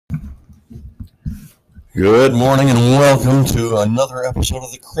Good morning and welcome to another episode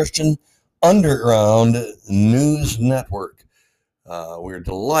of the Christian Underground News Network. We're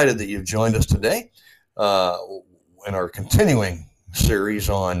delighted that you've joined us today in our continuing series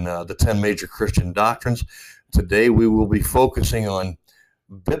on the 10 major Christian doctrines. Today we will be focusing on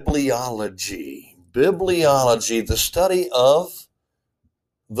Bibliology. Bibliology, the study of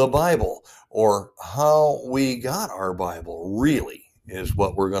the Bible, or how we got our Bible, really, is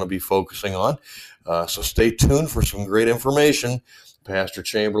what we're going to be focusing on. So stay tuned for some great information Pastor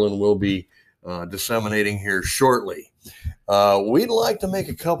Chamberlain will be disseminating here shortly. We'd like to make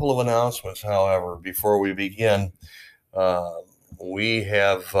a couple of announcements, however, before we begin. We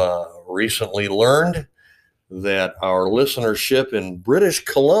have recently learned that our listenership in British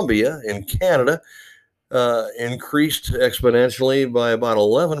Columbia in Canada increased exponentially by about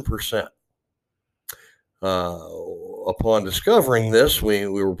 11%. Upon discovering this, we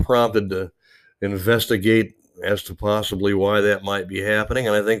were prompted to investigate as to possibly why that might be happening,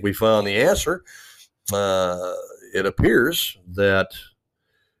 and I think we found the answer. It appears that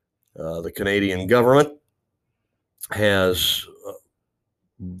the Canadian government has,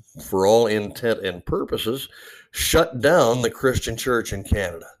 for all intent and purposes, shut down the Christian church in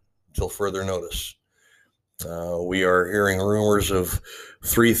Canada until further notice. We are hearing rumors of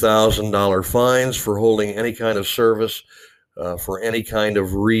 $3,000 fines for holding any kind of service for any kind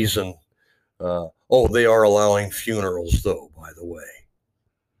of reason. They are allowing funerals, though, by the way.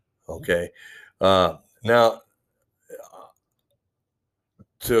 Okay. Now,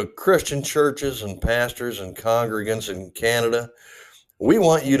 to Christian churches and pastors and congregants in Canada, we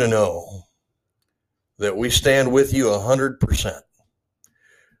want you to know that we stand with you 100%.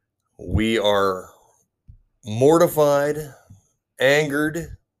 We are mortified,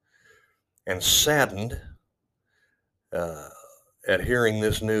 angered, and saddened at hearing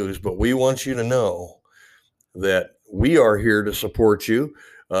this news, but we want you to know that we are here to support you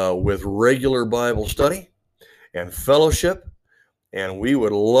with regular Bible study and fellowship, and we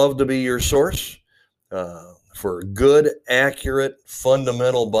would love to be your source for good, accurate,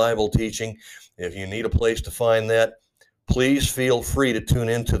 fundamental Bible teaching. If you need a place to find that, please feel free to tune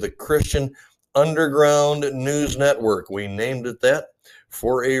into the Christian Underground News Network. We named it that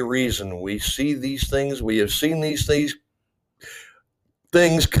for a reason. We see these things. We have seen these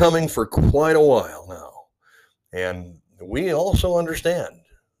things coming for quite a while now. And we also understand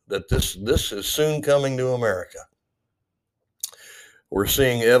that this is soon coming to America. We're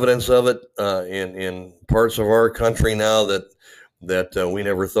seeing evidence of it in parts of our country now that we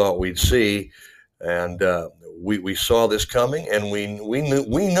never thought we'd see. And we saw this coming, and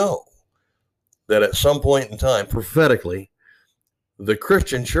we know that at some point in time, prophetically, the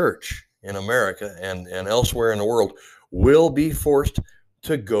Christian church in America and elsewhere in the world will be forced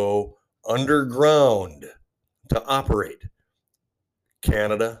to go underground to operate.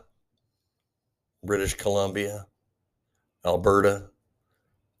 Canada, British Columbia, Alberta,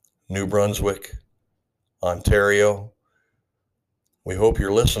 New Brunswick, Ontario. We hope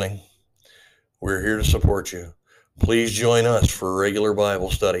you're listening. We're here to support you. Please join us for regular Bible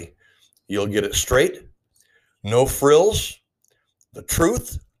study. You'll get it straight, no frills, the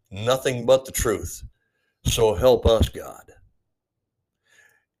truth, nothing but the truth. So help us, God.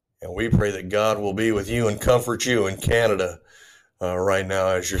 And we pray that God will be with you and comfort you in Canada right now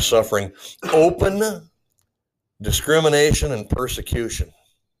as you're suffering open discrimination and persecution.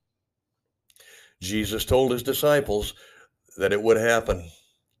 Jesus told his disciples that it would happen.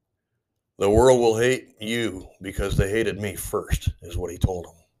 The world will hate you because they hated me first, is what he told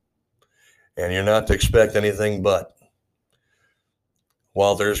them. And you're not to expect anything but.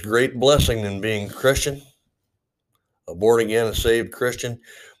 While there's great blessing in being Christian, a born-again and saved Christian,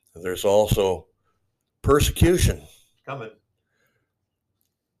 there's also persecution coming.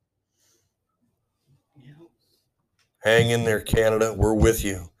 Hang in there, Canada. We're with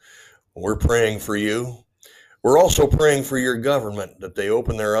you. We're praying for you. We're also praying for your government, that they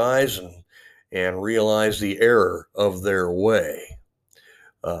open their eyes and realize the error of their way.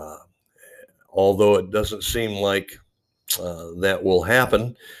 Although it doesn't seem like that will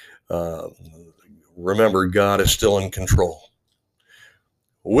happen, remember, God is still in control.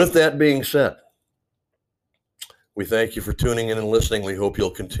 With that being said, we thank you for tuning in and listening. We hope you'll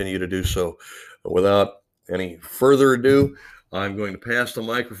continue to do so. Without any further ado, I'm going to pass the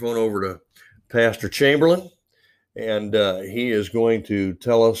microphone over to Pastor Chamberlain, and he is going to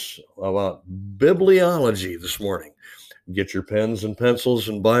tell us about Bibliology this morning. Get your pens and pencils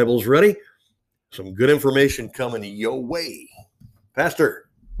and Bibles ready. Some good information coming your way. Pastor.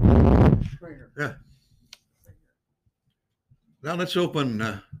 Yeah. Now let's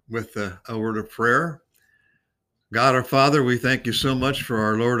open with a word of prayer. God our Father, we thank you so much for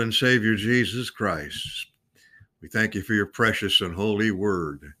our Lord and Savior Jesus Christ. We thank you for your precious and holy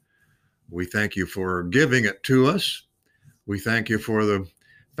word. We thank you for giving it to us. We thank you for the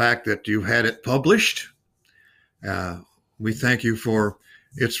fact that you had it published. We thank you for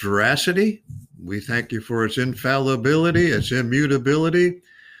its veracity. We thank you for its infallibility, its immutability.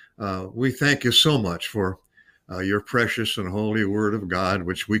 We thank you so much for your precious and holy word of God,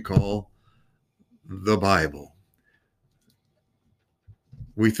 which we call the Bible.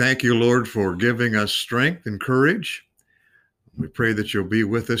 We thank you, Lord, for giving us strength and courage. We pray that you'll be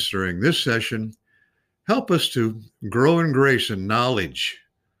with us during this session. Help us to grow in grace and knowledge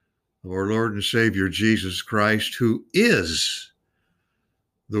of our Lord and Savior Jesus Christ, who is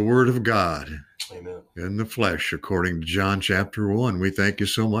the Word of God. Amen. In the flesh, according to John chapter 1. We thank you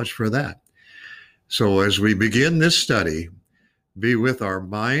so much for that. So as we begin this study, be with our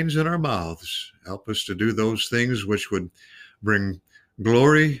minds and our mouths. Help us to do those things which would bring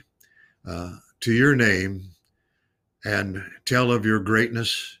glory to your name and tell of your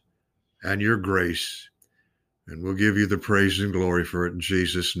greatness and your grace. And we'll give you the praise and glory for it in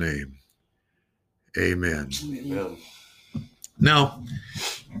Jesus' name. Amen. Amen. Now,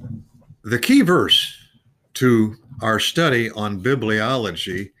 the key verse to our study on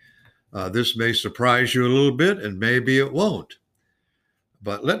bibliology, this may surprise you a little bit, and maybe it won't.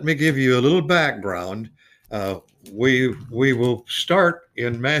 But let me give you a little background. We will start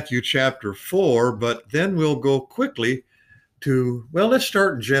in Matthew chapter 4, but then we'll go quickly to, well, let's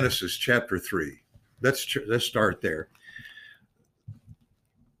start in Genesis chapter 3. Let's start there.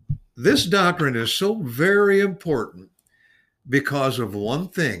 This doctrine is so very important because of one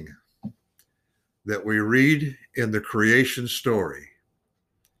thing that we read in the creation story.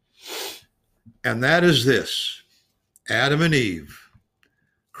 And that is this: Adam and Eve,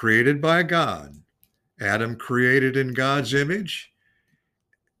 created by God. Adam created in God's image.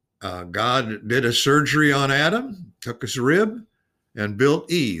 God did a surgery on Adam, took his rib, and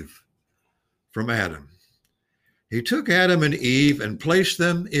built Eve from Adam. He took Adam and Eve and placed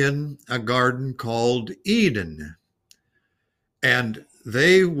them in a garden called Eden. And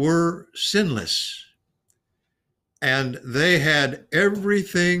they were sinless. And they had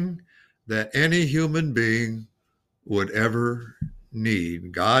everything that any human being would ever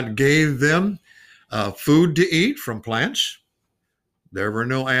need. God gave them food to eat from plants. There were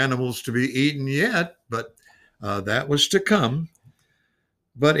no animals to be eaten yet, but that was to come.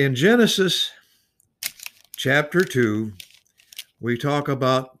 But in Genesis chapter 2, we talk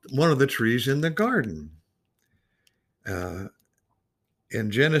about one of the trees in the garden. In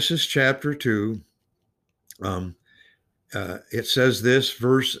Genesis chapter 2, it says this,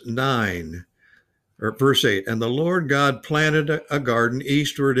 verse 9, or verse 8, and the Lord God planted a garden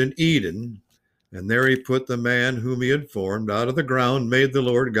eastward in Eden, and there he put the man whom he had formed. Out of the ground made the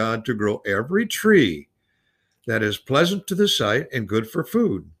Lord God to grow every tree that is pleasant to the sight and good for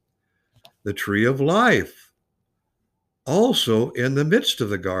food. The tree of life also in the midst of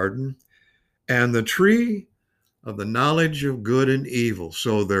the garden, and the tree of the knowledge of good and evil.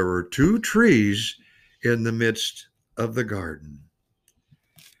 So there were two trees in the midst of the garden.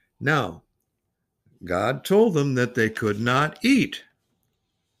 Now, God told them that they could not eat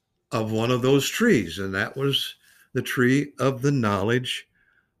of one of those trees, and that was the tree of the knowledge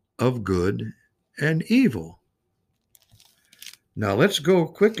of good and evil. Now let's go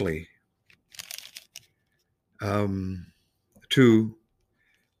quickly to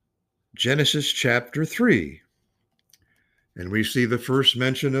Genesis chapter 3. And we see the first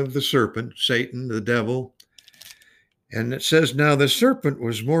mention of the serpent, Satan, the devil. And it says, now the serpent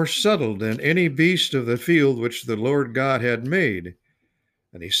was more subtle than any beast of the field which the Lord God had made.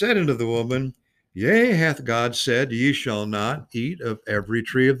 And he said unto the woman, yea, hath God said, ye shall not eat of every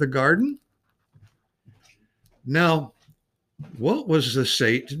tree of the garden? Now, what was the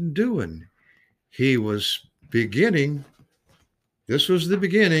Satan doing? He was beginning, this was the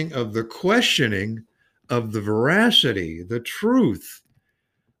beginning of the questioning of the veracity, the truth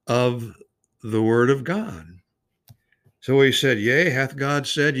of the word of God. So he said, yea, hath God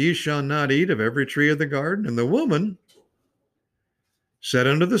said, ye shall not eat of every tree of the garden? And the woman said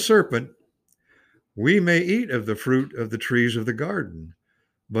unto the serpent, we may eat of the fruit of the trees of the garden,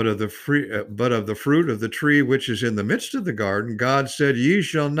 but of the fruit of the tree which is in the midst of the garden, God said, ye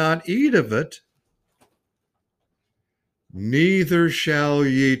shall not eat of it, neither shall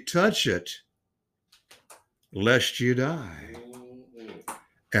ye touch it, lest ye die.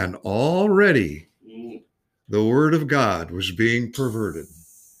 And already the word of God was being perverted.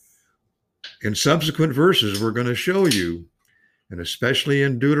 In subsequent verses, we're going to show you, and especially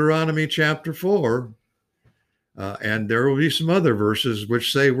in Deuteronomy chapter 4, And there will be some other verses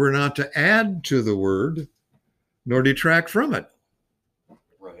which say we're not to add to the word nor detract from it.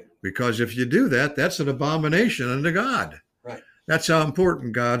 Right. Because if you do that, that's an abomination unto God. Right. That's how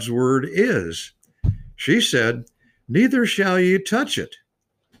important God's word is. She said, neither shall you touch it.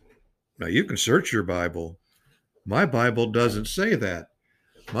 Now, you can search your Bible. My Bible doesn't say that.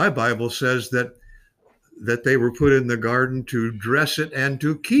 My Bible says that they were put in the garden to dress it and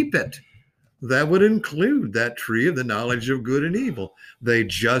to keep it. That would include that tree of the knowledge of good and evil. They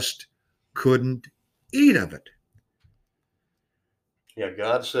just couldn't eat of it. Yeah,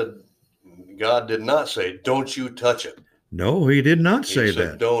 God did not say, don't you touch it. No, he did not say He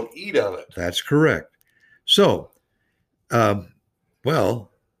said, that. don't eat of it. That's correct. So,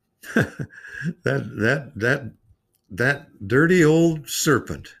 well, that dirty old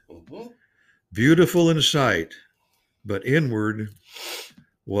serpent, beautiful in sight, but inward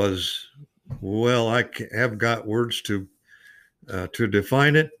was, well, I have got words to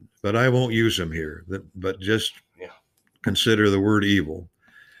define it, but I won't use them here. But just consider the word evil.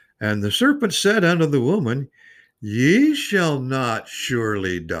 And the serpent said unto the woman, ye shall not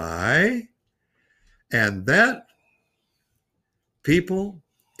surely die. And that, people,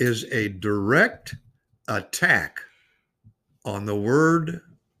 is a direct attack on the word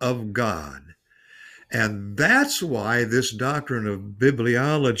of God. And that's why this doctrine of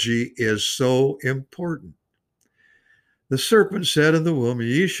bibliology is so important. The serpent said unto the woman,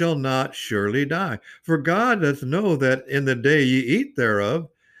 ye shall not surely die. For God doth know that in the day ye eat thereof,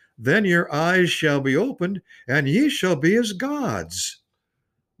 then your eyes shall be opened, and ye shall be as gods,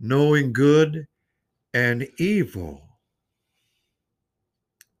 knowing good and evil.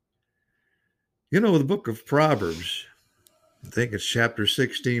 You know, the book of Proverbs, I think it's chapter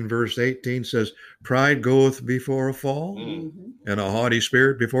 16, verse 18, says, pride goeth before a fall, and a haughty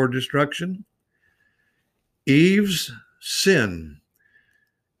spirit before destruction. Eve's sin,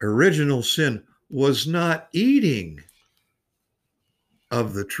 original sin, was not eating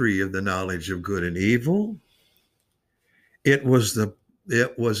of the tree of the knowledge of good and evil. It was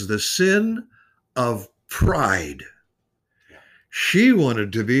the sin of pride. She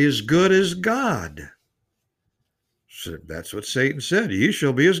wanted to be as good as God. So that's what Satan said. Ye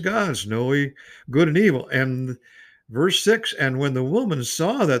shall be as gods, knowing good and evil. And verse 6, and when the woman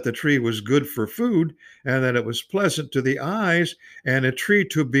saw that the tree was good for food, and that it was pleasant to the eyes, and a tree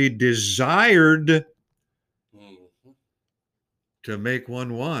to be desired to make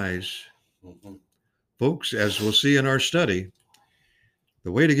one wise. Folks, as we'll see in our study,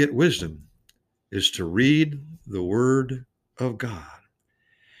 the way to get wisdom is to read the word of God.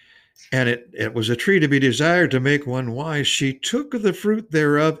 And it was a tree to be desired to make one wise. She took of the fruit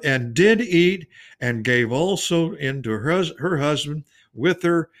thereof and did eat, and gave also into her husband with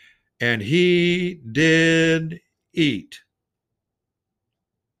her, and he did eat.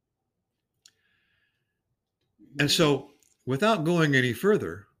 And so, without going any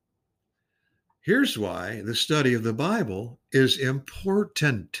further, here's why the study of the Bible is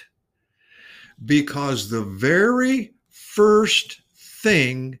important. Because the very first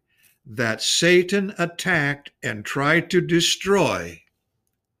thing that Satan attacked and tried to destroy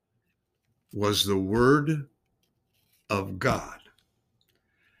was the Word of God.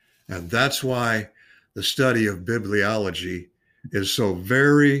 And that's why the study of bibliology is so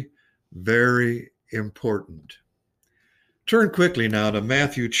very, very important. Turn quickly now to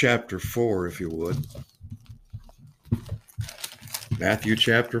Matthew chapter 4, if you would. Matthew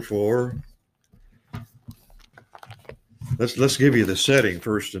chapter 4. Let's give you the setting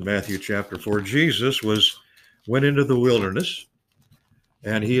first in Matthew chapter 4. Jesus went into the wilderness,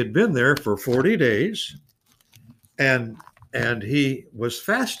 and he had been there for 40 days, and he was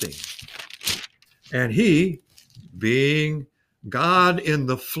fasting. And he, being God in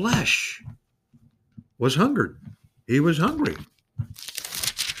the flesh, was hungered. He was hungry.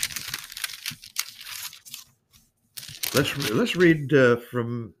 Let's read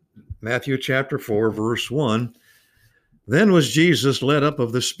from Matthew chapter 4, verse 1. Then was Jesus led up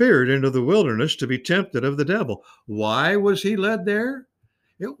of the Spirit into the wilderness to be tempted of the devil. Why was he led there?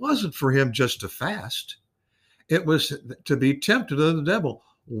 It wasn't for him just to fast. It was to be tempted of the devil.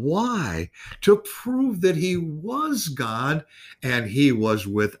 Why? To prove that he was God and he was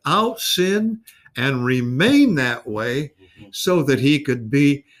without sin and remain that way, so that he could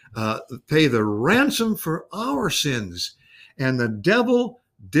pay the ransom for our sins. And the devil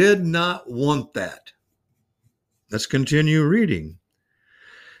did not want that. Let's continue reading.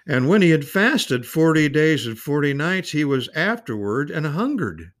 And when he had fasted 40 days and 40 nights, he was afterward and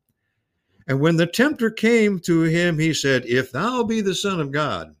hungered. And when the tempter came to him, he said, if thou be the Son of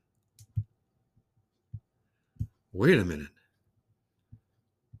God, Wait a minute.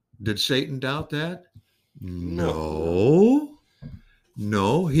 Did Satan doubt that? No.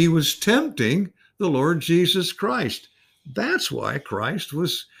 No, he was tempting the Lord Jesus Christ. That's why Christ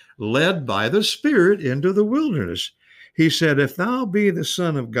was led by the Spirit into the wilderness. He said, if thou be the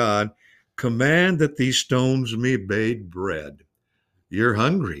Son of God, command that these stones be made bread. You're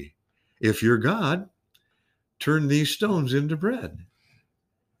hungry. If you're God, turn these stones into bread.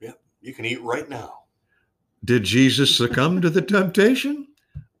 Yeah, you can eat right now. Did Jesus succumb to the temptation?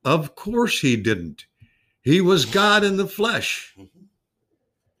 Of course he didn't. He was God in the flesh. Mm-hmm.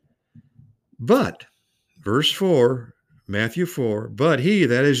 But, verse 4, Matthew 4, but he,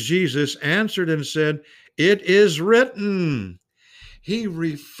 that is Jesus, answered and said, it is written. He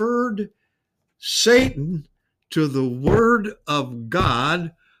referred Satan to the word of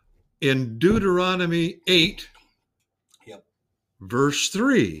God in Deuteronomy 8, verse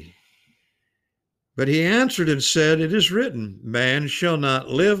 3. But he answered and said, it is written, man shall not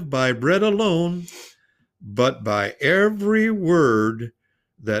live by bread alone, but by every word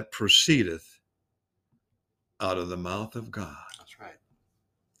that proceedeth out of the mouth of God. That's right.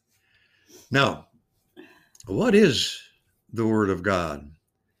 Now, what is the Word of God?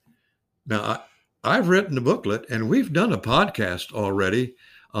 Now, I've written a booklet, and we've done a podcast already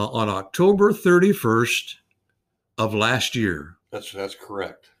on October 31st of last year. That's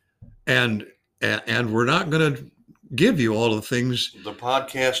correct. And we're not going to give you all the things. The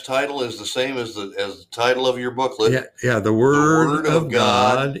podcast title is the same as the title of your booklet. Yeah, the Word of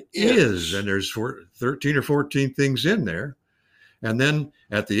God is. And there's 13 or 14 things in there. And then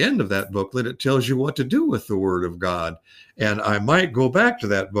at the end of that booklet, it tells you what to do with the Word of God. And I might go back to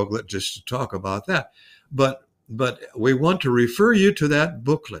that booklet just to talk about that. But we want to refer you to that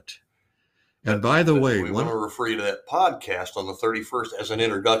booklet. And by the way, we want to refer you to that podcast on the 31st as an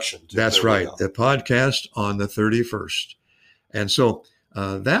introduction. That's right, the podcast on the 31st. And so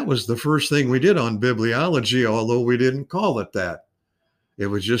that was the first thing we did on Bibliology, although we didn't call it that. It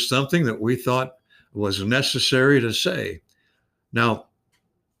was just something that we thought was necessary to say. Now,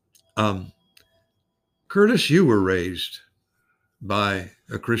 Curtis, you were raised by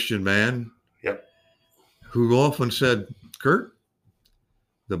a Christian man. Yep. Who often said, Kurt,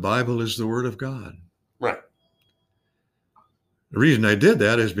 the Bible is the Word of God. Right. The reason I did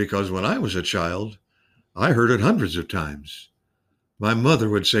that is because when I was a child, I heard it hundreds of times. My mother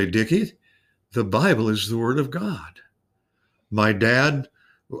would say, Dickie, the Bible is the Word of God. My dad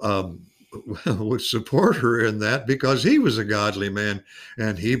would support her in that because he was a godly man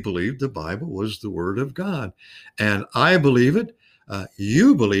and he believed the Bible was the Word of God. And I believe it.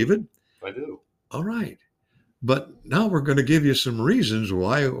 You believe it. I do. All right. But now we're going to give you some reasons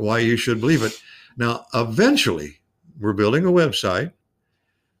why you should believe it. Now, eventually, we're building a website.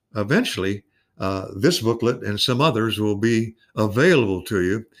 Eventually, this booklet and some others will be available to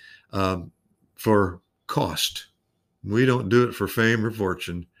you for cost. We don't do it for fame or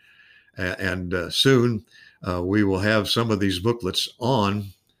fortune. And soon we will have some of these booklets on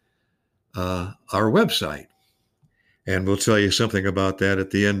our website. And we'll tell you something about that at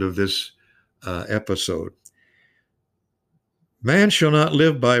the end of this episode. Man shall not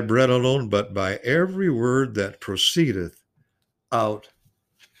live by bread alone, but by every word that proceedeth out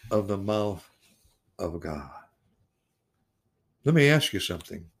of the mouth of God. Let me ask you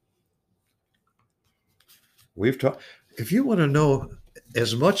something. We've talked. If you want to know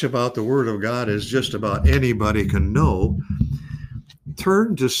as much about the Word of God as just about anybody can know,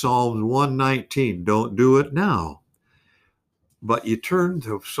 turn to Psalm 119. Don't do it now. But you turn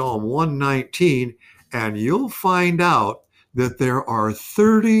to Psalm 119 and you'll find out that there are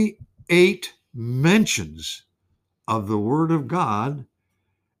 38 mentions of the Word of God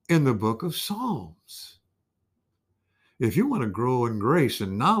in the book of Psalms. If you want to grow in grace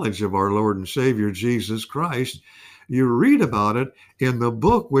and knowledge of our Lord and Savior Jesus Christ, you read about it in the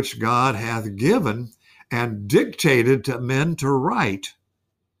book which God hath given and dictated to men to write.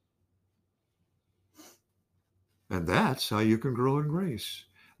 And that's how you can grow in grace.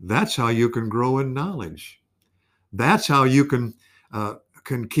 That's how you can grow in knowledge. That's how you can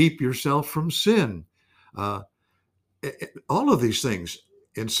keep yourself from sin. All of these things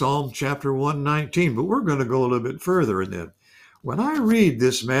in Psalm chapter 119, but we're going to go a little bit further in that. When I read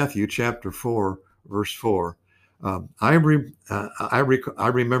this Matthew chapter 4, verse 4, I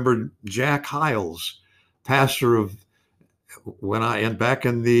remember Jack Hiles, pastor of back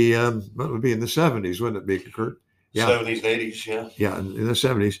in the what would be in the 70s, wouldn't it be, Kurt? Yeah. 70s, 80s, yeah. Yeah, in the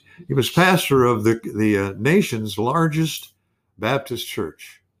 70s. He was pastor of the nation's largest Baptist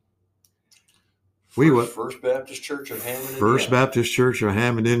church. First Baptist Church of Hammond, First Baptist Church of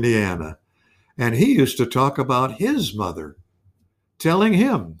Hammond, Indiana. And he used to talk about his mother telling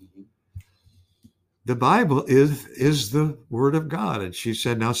him, the Bible is the Word of God. And she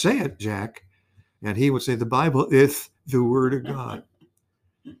said, now say it, Jack. And he would say, the Bible is the Word of God.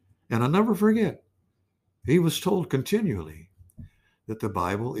 And I'll never forget, he was told continually that the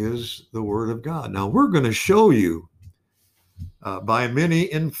Bible is the Word of God. Now, we're going to show you by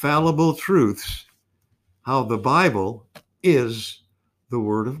many infallible truths how the Bible is the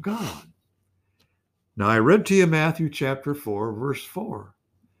Word of God. Now, I read to you Matthew chapter 4, verse 4.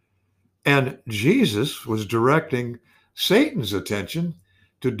 And Jesus was directing Satan's attention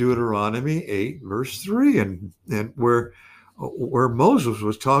to Deuteronomy 8, verse 3, and where Moses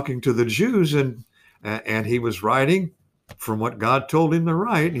was talking to the Jews, and he was writing from what God told him to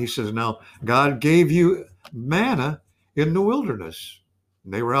write. He says, now, God gave you manna in the wilderness.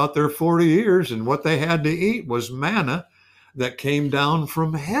 And they were out there 40 years, and what they had to eat was manna that came down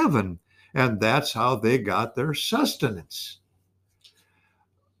from heaven. And that's how they got their sustenance.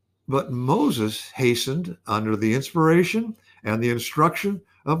 But Moses hastened under the inspiration and the instruction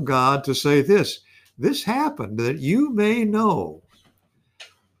of God to say this happened that you may know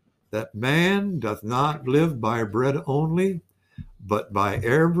that man doth not live by bread only, but by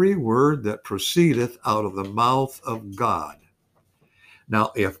every word that proceedeth out of the mouth of God.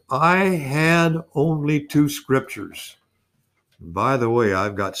 Now, if I had only two scriptures, by the way,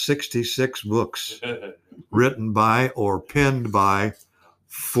 I've got 66 books written by or penned by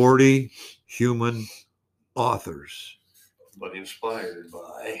 40 human authors. But inspired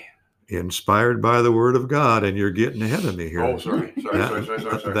by the Word of God, and you're getting ahead of me here. Oh, sorry.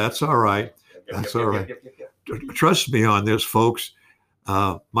 That's all right. That's all right. Trust me on this, folks.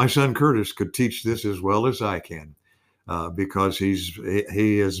 My son Curtis could teach this as well as I can, because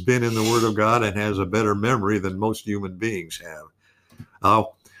he has been in the Word of God and has a better memory than most human beings have.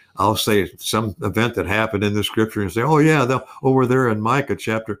 I'll say some event that happened in the scripture and say, oh yeah, over there in Micah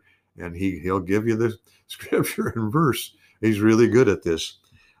chapter, and he'll give you the scripture and verse. He's really good at this.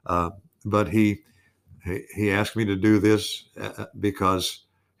 But he asked me to do this because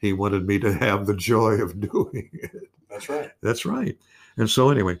he wanted me to have the joy of doing it. That's right. That's right. And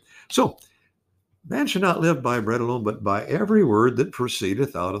so anyway, man should not live by bread alone, but by every word that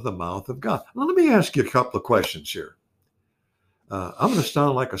proceedeth out of the mouth of God. Now, let me ask you a couple of questions here. I'm going to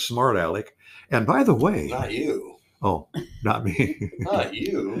sound like a smart aleck. And by the way... Not you. Oh, not me. Not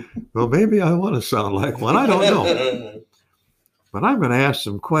you. Well, maybe I want to sound like one. I don't know. But I'm going to ask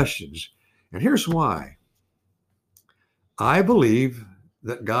some questions. And here's why. I believe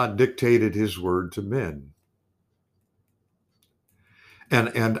that God dictated his word to men. And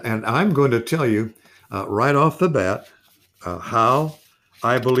I'm going to tell you right off the bat how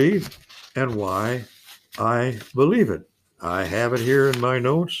I believe and why I believe it. I have it here in my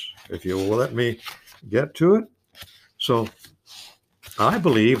notes, if you will let me get to it. So I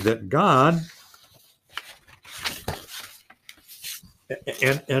believe that God,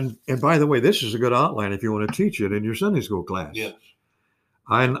 and by the way, this is a good outline if you want to teach it in your Sunday school class. Yes.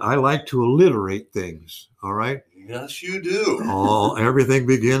 I like to alliterate things, all right? Yes, you do. Everything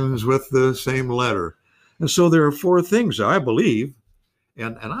begins with the same letter. And so there are four things I believe,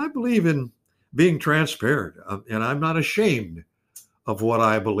 and I believe in being transparent, and I'm not ashamed of what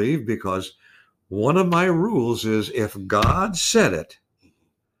I believe, because one of my rules is if God said it,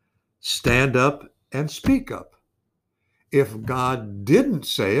 stand up and speak up. If God didn't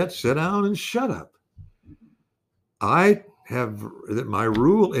say it, sit down and shut up. My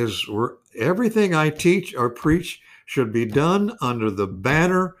rule is everything I teach or preach should be done under the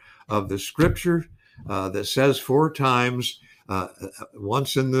banner of the scripture that says 4 times,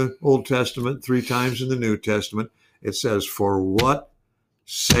 once in the Old Testament, 3 times in the New Testament, it says, for what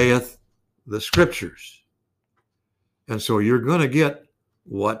saith the scriptures. And so you're going to get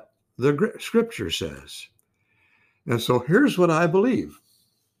what the scripture says. And so here's what I believe.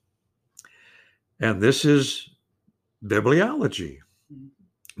 And this is Bibliology.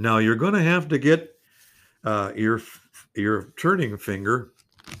 Now you're going to have to get your turning finger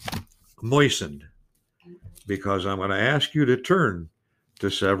moistened, because I'm going to ask you to turn to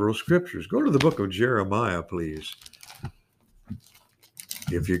several scriptures. Go to the book of Jeremiah, please.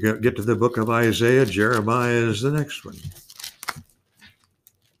 If you get to the book of Isaiah, Jeremiah is the next one.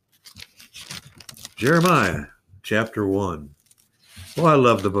 Jeremiah, chapter 1. Oh, I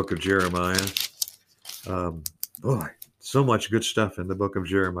love the book of Jeremiah. So much good stuff in the book of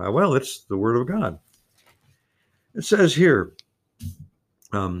Jeremiah. Well, it's the Word of God. It says here,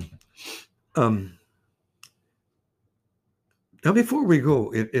 now before we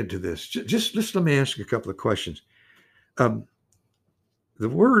go into this, just let me ask you a couple of questions. The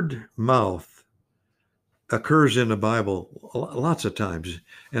word mouth occurs in the Bible lots of times.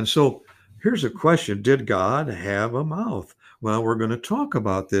 And so here's a question. Did God have a mouth? Well, we're going to talk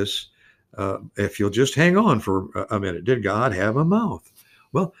about this if you'll just hang on for a minute. Did God have a mouth?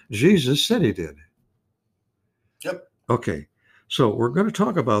 Well, Jesus said he did. Yep. Okay. So we're going to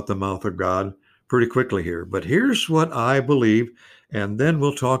talk about the mouth of God pretty quickly here. But here's what I believe. And then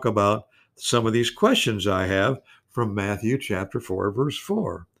we'll talk about some of these questions I have from Matthew chapter 4, verse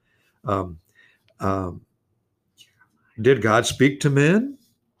 4. Did God speak to men?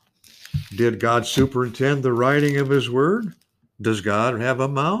 Did God superintend the writing of his word? Does God have a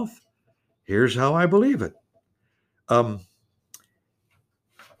mouth? Here's how I believe it.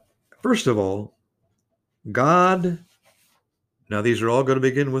 First of all, God, now these are all going to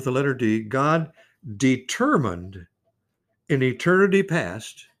begin with the letter D. God determined in eternity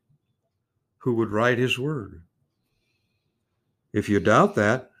past who would write his word. If you doubt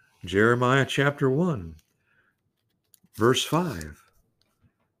that, Jeremiah chapter 1, verse 5.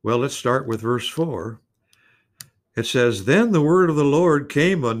 Well, let's start with verse 4. It says, Then the word of the Lord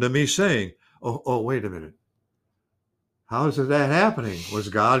came unto me, saying, wait a minute. How is that happening? Was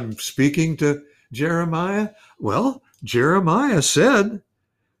God speaking to Jeremiah? Well, Jeremiah said,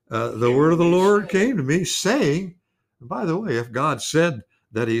 the word of the Lord came to me, saying, by the way, if God said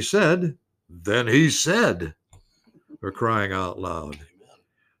that he said, then he said. We're crying out loud.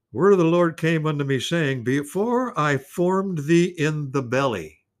 Word of the Lord came unto me, saying, Before I formed thee in the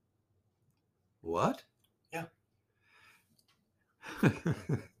belly. What? Yeah.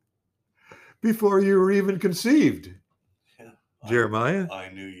 Before you were even conceived. Yeah. Jeremiah. I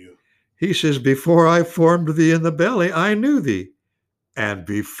knew you. He says, Before I formed thee in the belly, I knew thee. And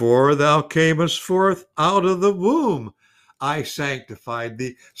before thou camest forth out of the womb, I sanctified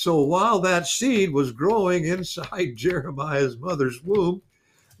thee. So while that seed was growing inside Jeremiah's mother's womb,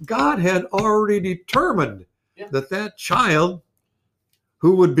 God had already determined that child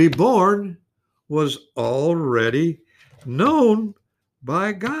who would be born was already known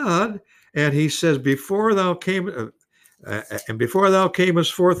by God. And he says, before thou camest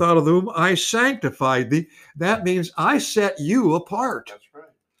forth out of the womb, I sanctified thee. That means I set you apart. That's right.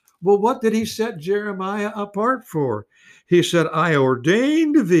 Well, what did he set Jeremiah apart for? He said, I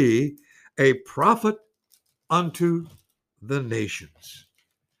ordained thee a prophet unto the nations.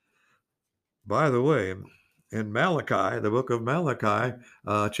 By the way, in Malachi, the book of Malachi,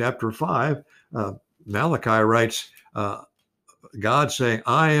 chapter 5, Malachi writes, God saying,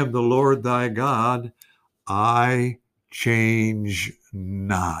 I am the Lord thy God, I change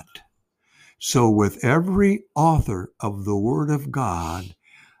not. So with every author of the Word of God,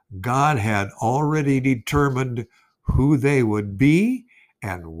 God had already determined who they would be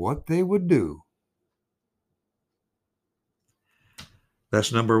and what they would do.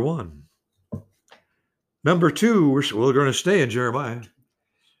 That's number one. Number two, we're going to stay in Jeremiah.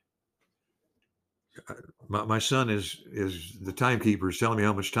 My son is the timekeeper, is telling me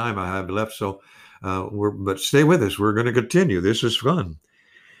how much time I have left. So, but stay with us. We're going to continue. This is fun.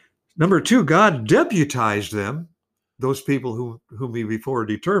 Number two, God deputized them, those people whom he before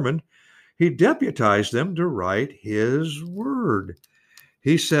determined. He deputized them to write his word.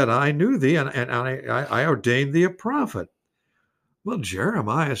 He said, I knew thee, and I ordained thee a prophet. Well,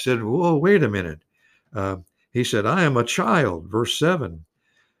 Jeremiah said, whoa, wait a minute. He said, I am a child, verse 7.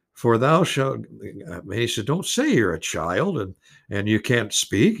 For thou shalt, he said, don't say you're a child and you can't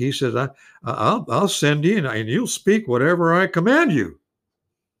speak. He says, I'll send you and you'll speak whatever I command you.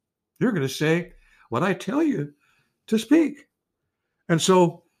 You're going to say what I tell you to speak. And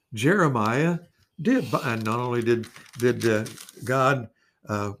so Jeremiah did. And not only did God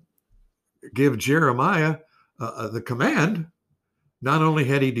give Jeremiah the command, not only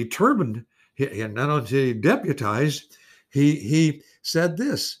had he determined, not only did he deputized, he said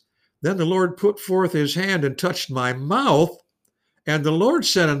this, then the Lord put forth his hand and touched my mouth, and the Lord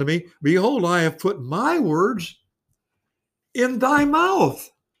said unto me, behold, I have put my words in thy mouth.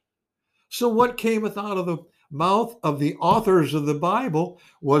 So what cameth out of the mouth of the authors of the Bible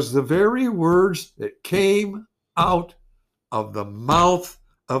was the very words that came out of the mouth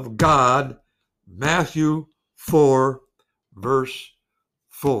of God, Matthew 4, verse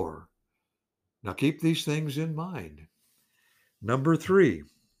 4. Now keep these things in mind. Number three.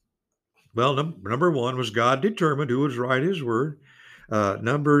 Well, number one was God determined who would write his word.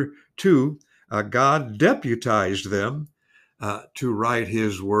 Number two, God deputized them to write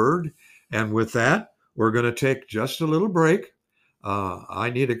his word. And with that, we're going to take just a little break.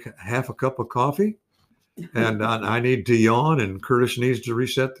 I need half a cup of coffee, and I need to yawn, and Curtis needs to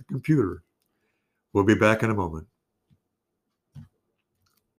reset the computer. We'll be back in a moment.